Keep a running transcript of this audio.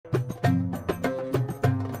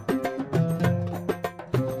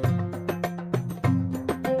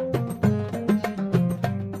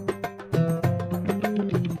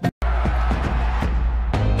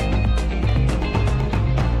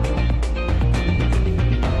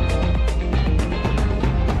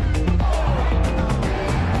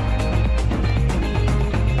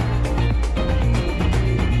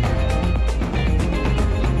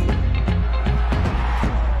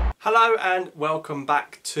Hello and welcome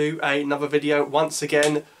back to another video. Once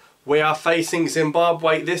again we are facing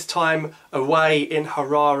Zimbabwe, this time away in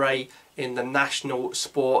Harare in the National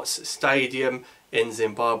Sports Stadium in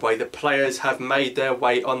Zimbabwe. The players have made their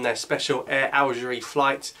way on their special Air Algeria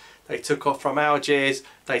flight. They took off from Algiers,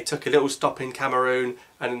 they took a little stop in Cameroon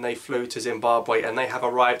and then they flew to Zimbabwe, and they have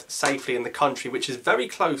arrived safely in the country, which is very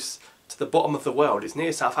close to the bottom of the world. It's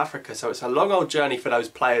near South Africa, so it's a long old journey for those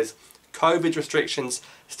players. COVID restrictions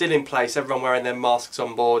still in place, everyone wearing their masks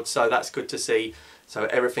on board, so that's good to see. So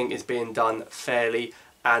everything is being done fairly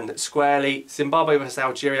and squarely. Zimbabwe versus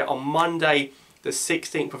Algeria on Monday the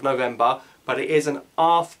 16th of November, but it is an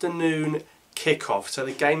afternoon kickoff, so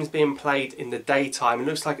the game's being played in the daytime. It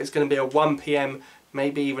looks like it's going to be a 1 PM,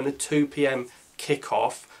 maybe even a 2 PM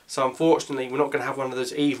kickoff. So unfortunately we're not going to have one of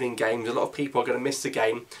those evening games. A lot of people are going to miss the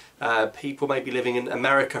game. People maybe living in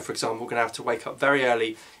America, for example, are going to have to wake up very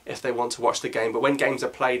early if they want to watch the game. But when games are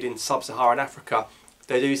played in sub-Saharan Africa,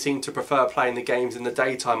 they do seem to prefer playing the games in the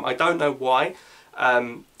daytime. I don't know why.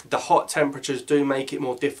 The hot temperatures do make it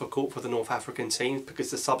more difficult for the North African teams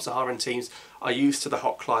because the sub-Saharan teams are used to the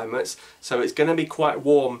hot climates. So it's going to be quite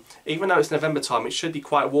warm. Even though it's November time, it should be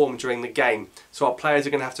quite warm during the game. So our players are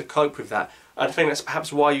going to have to cope with that. I think that's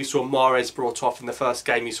perhaps why you saw Mahrez brought off in the first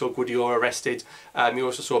game. You saw Guardiola rested. You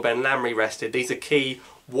also saw Ben Lamry rested. These are key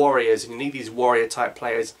warriors, and you need these warrior type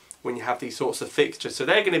players when you have these sorts of fixtures. So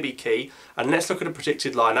they're going to be key. And let's look at a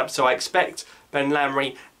predicted lineup. So I expect Ben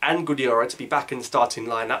Lamry and Guardiola to be back in the starting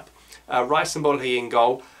lineup. Rice and Bolhi in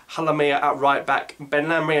goal. Halamia at right back. Ben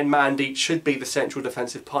Lamry and Mandy should be the central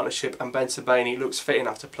defensive partnership, and Ben Sabani looks fit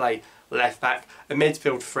enough to play left back. A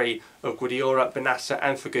midfield three of Guardiola, Benassa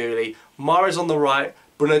and Faguli. Mahrez on the right,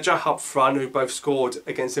 Bunajah up front, who both scored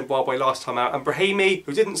against Zimbabwe last time out, and Brahimi,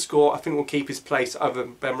 who didn't score, I think will keep his place over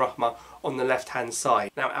Ben Rahma on the left hand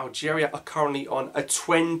side. Now Algeria are currently on a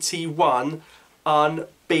 21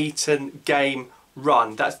 unbeaten game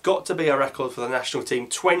run. That's got to be a record for the national team.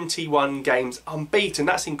 21 games unbeaten,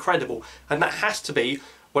 that's incredible, and that has to be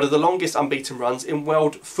one of the longest unbeaten runs in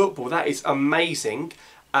world football. That is amazing.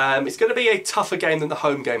 It's going to be a tougher game than the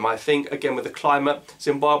home game, I think. Again, with the climate,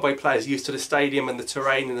 Zimbabwe players used to the stadium and the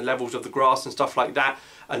terrain and the levels of the grass and stuff like that.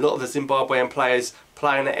 A lot of the Zimbabwean players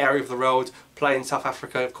play in that area of the world, play in South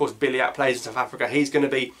Africa. Of course, Biliat plays in South Africa. He's going to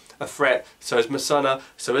be a threat. So is Masona.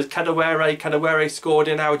 So is Kadewere. Kadewere scored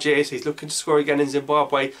in Algiers. He's looking to score again in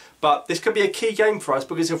Zimbabwe. But this could be a key game for us,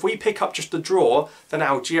 because if we pick up just a draw, then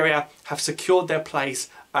Algeria have secured their place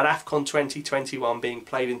at AFCON 2021 being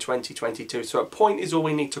played in 2022. So a point is all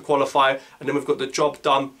we need to qualify, and then we've got the job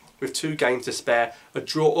done with 2 games to spare. A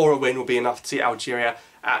draw or a win will be enough to see Algeria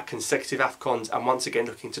at consecutive AFCONs and once again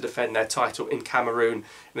looking to defend their title in Cameroon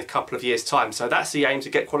in a couple of years' time. So that's the aim, to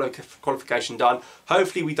get qualification done.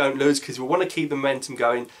 Hopefully we don't lose, because we want to keep the momentum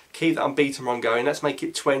going, keep the unbeaten run going. Let's make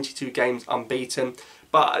it 22 games unbeaten.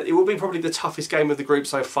 But it will be probably the toughest game of the group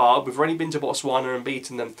so far. We've already been to Botswana and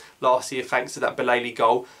beaten them last year thanks to that Belali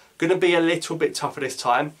goal. Going to be a little bit tougher this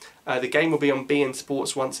time. The game will be on beIN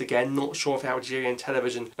Sports once again. Not sure if Algerian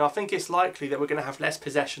television. Now I think it's likely that we're going to have less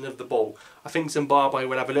possession of the ball. I think Zimbabwe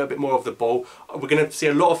will have a little bit more of the ball. We're going to see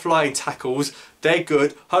a lot of flying tackles. They're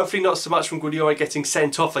good. Hopefully not so much from Guardiola getting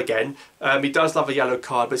sent off again. He does love a yellow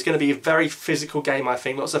card, but it's going to be a very physical game, I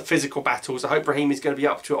think. Lots of physical battles. I hope Brahimi's going to be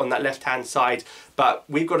up to it on that left-hand side. But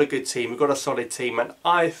we've got a good team. We've got a solid team. And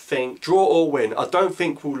I think draw or win. I don't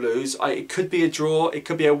think we'll lose. It could be a draw. It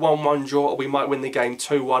could be a 1-1 draw, or we might win the game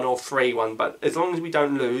 2-1 or 3-1. But as long as we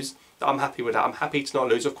don't lose, I'm happy with that. I'm happy to not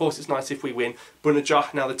lose. Of course, it's nice if we win.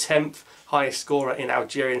 Bunajah, now the 10th highest scorer in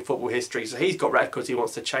Algerian football history, so he's got records he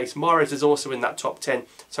wants to chase. Mahrez is also in that top 10,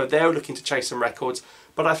 so they're looking to chase some records.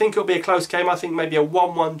 But I think it'll be a close game. I think maybe a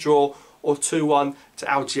 1-1 draw or 2-1 to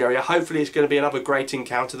Algeria. Hopefully it's going to be another great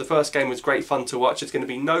encounter. The first game was great fun to watch. There's going to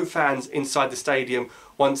be no fans inside the stadium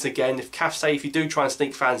once again. If CAF say if you do try and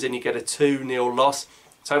sneak fans in, you get a 2-0 loss.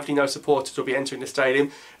 So hopefully no supporters will be entering the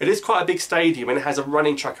stadium. It is quite a big stadium and it has a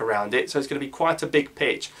running track around it, so it's going to be quite a big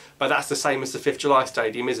pitch. But that's the same as the 5th July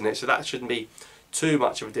stadium, isn't it? So that shouldn't be too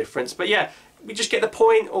much of a difference. But yeah, we just get the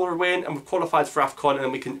point or a win and we've qualified for AFCON, and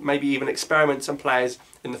then we can maybe even experiment some players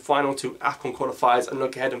in the final 2 AFCON qualifiers and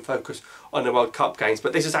look ahead and focus on the World Cup games.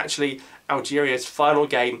 But this is actually Algeria's final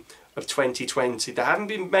game of 2020. There haven't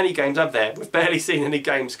been many games, have there? We've barely seen any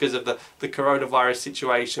games because of the coronavirus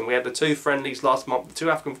situation. We had the 2 friendlies last month, the 2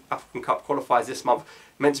 AFCON Cup qualifiers this month.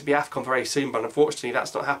 Meant to be AFCON very soon, but unfortunately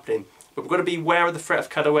that's not happening. But we've got to be aware of the threat of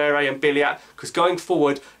Kadewere and Biliat, because going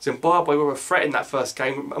forward, Zimbabwe were a threat in that first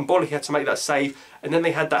game, and Bolhi had to make that save, and then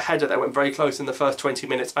they had that header that went very close in the first 20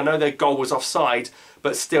 minutes. I know their goal was offside,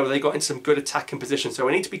 but still they got in some good attacking positions. So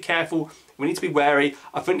we need to be careful, we need to be wary.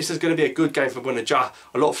 I think this is going to be a good game for Bunaja.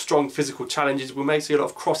 A lot of strong physical challenges. We may see a lot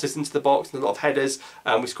of crosses into the box and a lot of headers.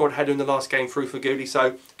 We scored a header in the last game through for Goody,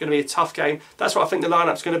 so going to be a tough game. That's what I think the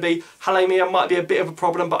lineup's going to be. Halemia might be a bit of a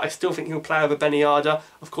problem, but I still think he'll play over Beniarda.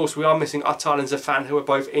 Of course, we are missing Atal and Zafan, who are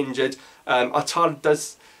both injured. Atal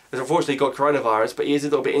has unfortunately got coronavirus, but he is a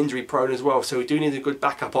little bit injury prone as well, so we do need a good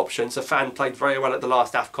backup option. Zafan played very well at the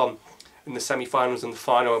last AFCON in the semi-finals and the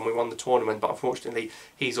final, and we won the tournament, but unfortunately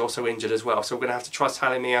he's also injured as well, so we're going to have to trust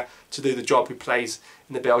Halemia to do the job, who plays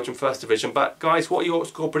in the Belgian First Division. But guys, what are your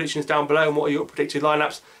score predictions down below, and what are your predicted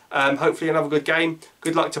lineups? Hopefully another good game.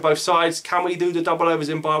 Good luck to both sides. Can we do the double over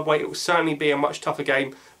Zimbabwe? It will certainly be a much tougher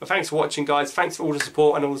game. But thanks for watching, guys. Thanks for all the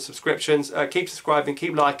support and all the subscriptions. Keep subscribing,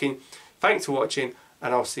 keep liking. Thanks for watching,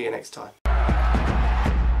 and I'll see you next time.